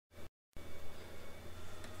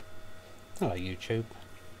Hello YouTube.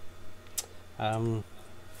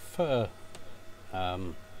 For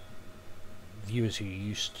viewers who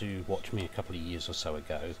used to watch me a couple of years or so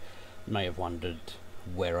ago, may have wondered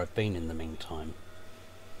where I've been in the meantime.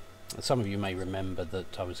 Some of you may remember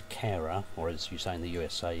that I was a carer, or as you say in the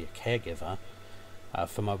USA, a caregiver,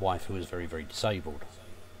 for my wife who was very, very disabled.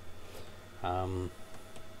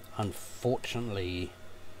 Unfortunately,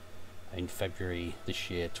 in February this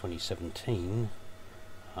year, 2017,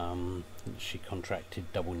 she contracted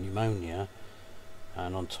double pneumonia,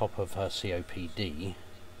 and on top of her COPD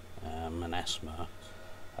and asthma,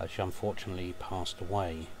 she unfortunately passed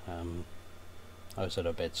away. I was at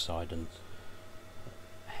her bedside and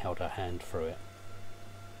held her hand through it.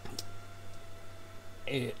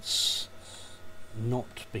 It's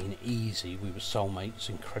not been easy. We were soulmates,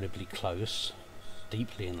 incredibly close,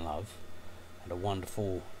 deeply in love, had a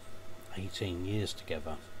wonderful 18 years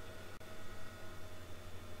together.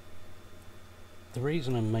 The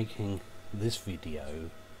reason I'm making this video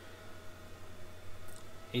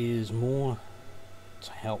is more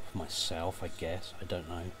to help myself, I guess, I don't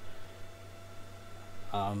know.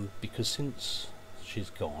 Because since she's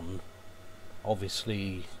gone,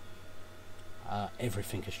 obviously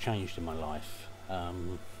everything has changed in my life.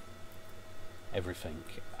 Everything.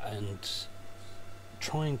 And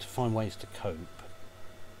trying to find ways to cope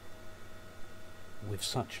with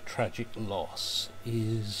such a tragic loss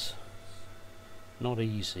is not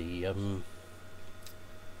easy.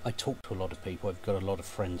 I talk to a lot of people. I've got a lot of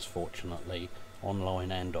friends, fortunately,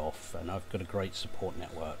 online and off, and I've got a great support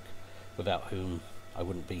network without whom I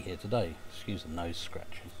wouldn't be here today. Excuse the nose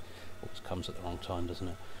scratching. Always comes at the wrong time, doesn't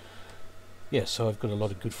it? Yeah, so I've got a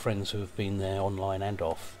lot of good friends who have been there online and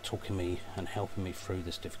off, talking me and helping me through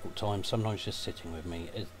this difficult time, sometimes just sitting with me.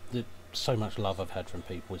 So much love I've had from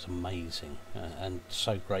people is amazing, and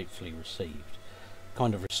so gratefully received.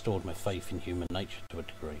 Kind of restored my faith in human nature to a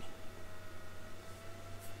degree.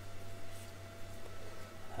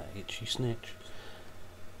 Itchy snitch.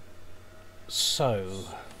 So,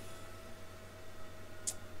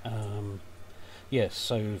 yes,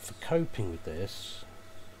 so for coping with this,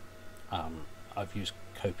 I've used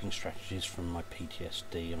coping strategies from my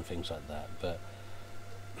PTSD and things like that, but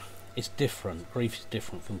it's different. Grief is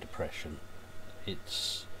different from depression.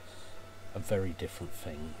 It's a very different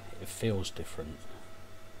thing. It feels different.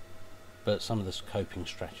 But some of the coping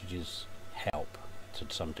strategies help to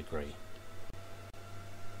some degree.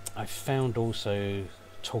 I found also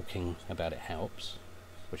talking about it helps,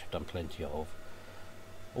 which I've done plenty of.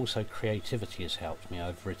 Also, creativity has helped me.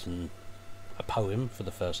 I've written a poem for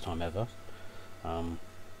the first time ever,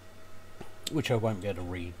 which I won't be able to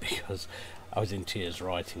read because I was in tears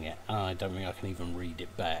writing it, and I don't think I can even read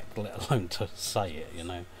it back, let alone to say it, you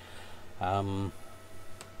know. And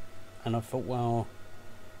I thought, well,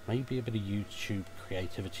 maybe a bit of YouTube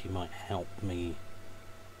creativity might help me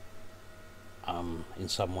in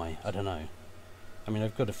some way. I don't know. I mean,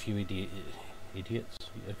 I've got a few idiots.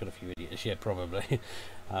 I've got a few idiots, yeah, probably.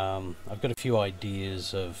 I've got a few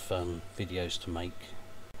ideas of videos to make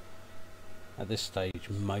at this stage,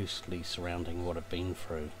 mostly surrounding what I've been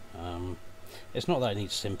through. It's not that I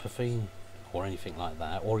need sympathy or anything like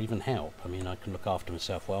that, or even help. I mean, I can look after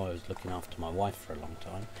myself well. I was looking after my wife for a long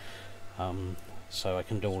time, so I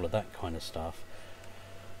can do all of that kind of stuff.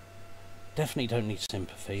 Definitely don't need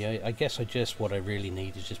sympathy. I guess what I really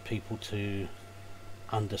need is just people to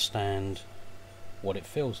understand what it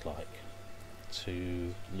feels like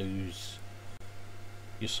to lose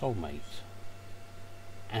your soulmate.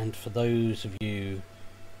 And for those of you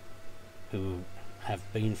who have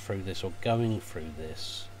been through this or going through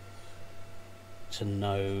this, to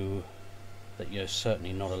know that you're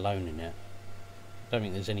certainly not alone in it. I don't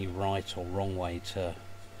think there's any right or wrong way to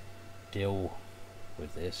deal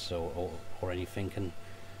with this or anything. And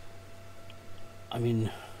I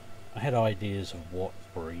mean, I had ideas of what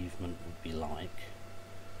bereavement would be like.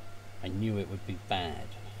 I knew it would be bad.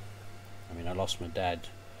 I mean, I lost my dad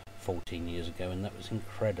 14 years ago, and that was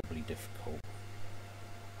incredibly difficult.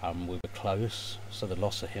 We were close, so the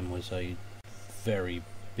loss of him was a very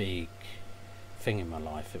big thing in my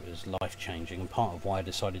life. It was life-changing, and part of why I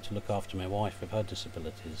decided to look after my wife with her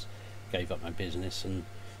disabilities, gave up my business and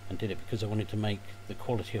did it because I wanted to make the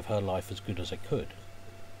quality of her life as good as I could.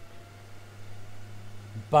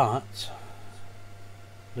 But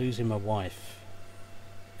losing my wife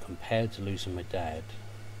compared to losing my dad,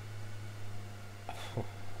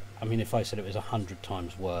 I mean, if I said it was 100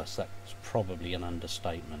 times worse, that's probably an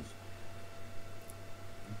understatement.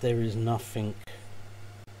 There is nothing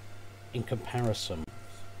in comparison.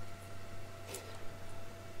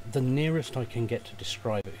 The nearest I can get to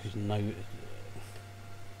describe it is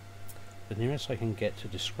the nearest I can get to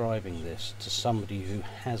describing this to somebody who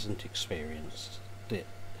hasn't experienced it,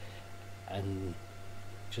 and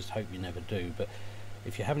just hope you never do, but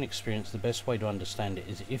if you haven't experienced, the best way to understand it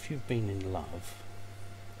is if you've been in love,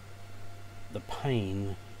 the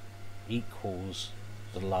pain equals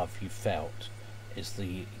the love you felt is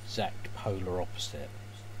the exact polar opposite.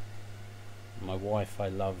 My wife I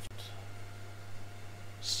loved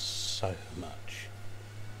so much,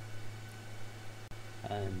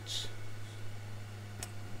 and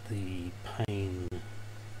the pain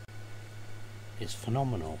is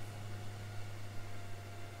phenomenal,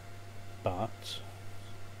 but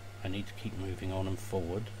I need to keep moving on and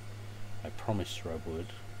forward. I promised her I would.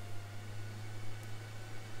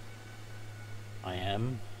 I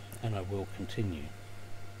am, and I will continue.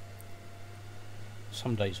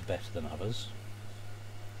 Some days are better than others.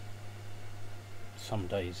 Some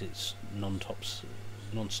days it's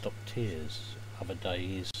non-stop tears. Other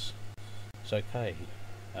days it's okay.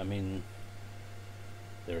 I mean,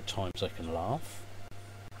 there are times I can laugh.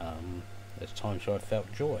 There's times where I felt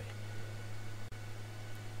joy.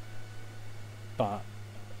 But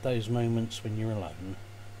those moments when you're alone,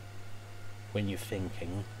 when you're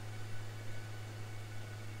thinking,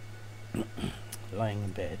 laying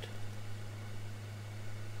in bed,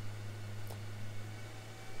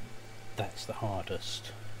 that's the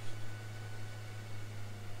hardest.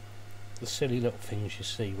 The silly little things you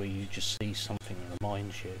see where you just see something that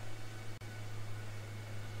reminds you.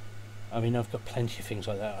 I mean, I've got plenty of things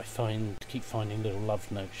like that. I keep finding little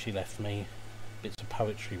love notes she left me, bits of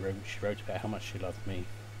poetry she wrote about how much she loved me.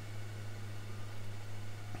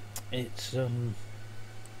 It's been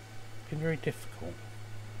very difficult,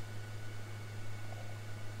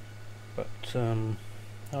 but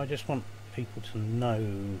I just want people to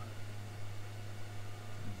know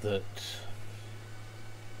that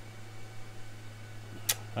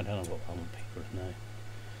I don't know what I want people to know.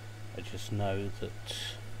 I just know that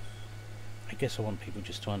I guess I want people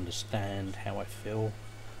just to understand how I feel.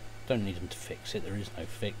 Don't need them to fix it. There is no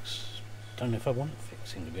fix. Don't know if I want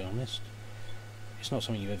fixing, to be honest. It's not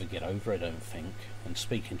something you ever get over, I don't think. And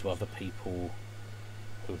speaking to other people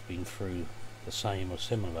who have been through the same or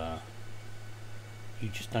similar, you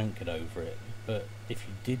just don't get over it. But if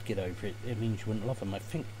you did get over it, it means you wouldn't love them. I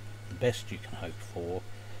think the best you can hope for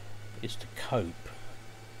is to cope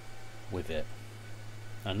with it.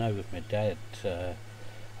 I know with my dad,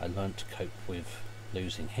 I learned to cope with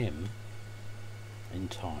losing him in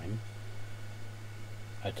time.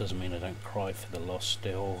 It doesn't mean I don't cry for the loss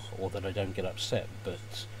still, or that I don't get upset,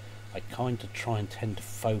 but I kind of try and tend to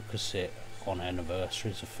focus it on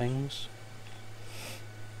anniversaries of things.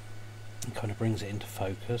 It kind of brings it into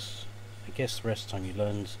focus. I guess the rest of the time you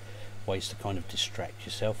learn ways to kind of distract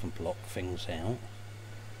yourself and block things out.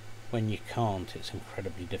 When you can't, it's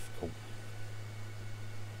incredibly difficult.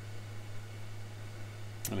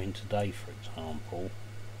 I mean, today, for example,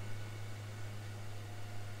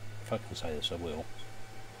 if I can say this, I will.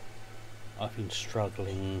 I've been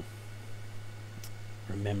struggling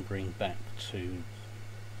remembering back to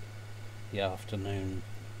the afternoon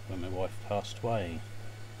when my wife passed away.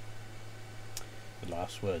 The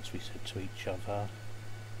last words we said to each other,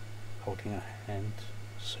 holding her hand,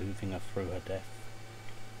 soothing her through her death.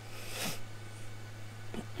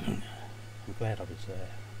 I'm glad I was there.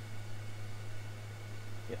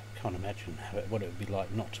 Yeah, I can't imagine what it would be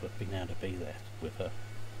like not to have been able to be there with her.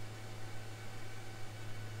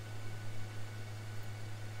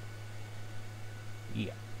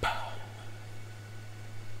 Yep.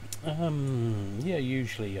 Yeah,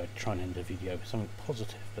 usually I try and end a video with something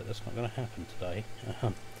positive, but that's not going to happen today.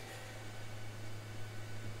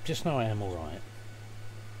 Just know I am alright,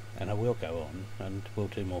 and I will go on, and we'll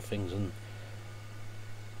do more things, and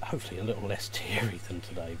hopefully a little less teary than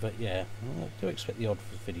today, but yeah, I do expect the odd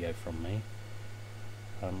video from me.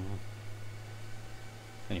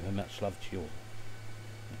 Anyway, much love to you all.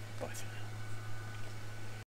 Bye for now.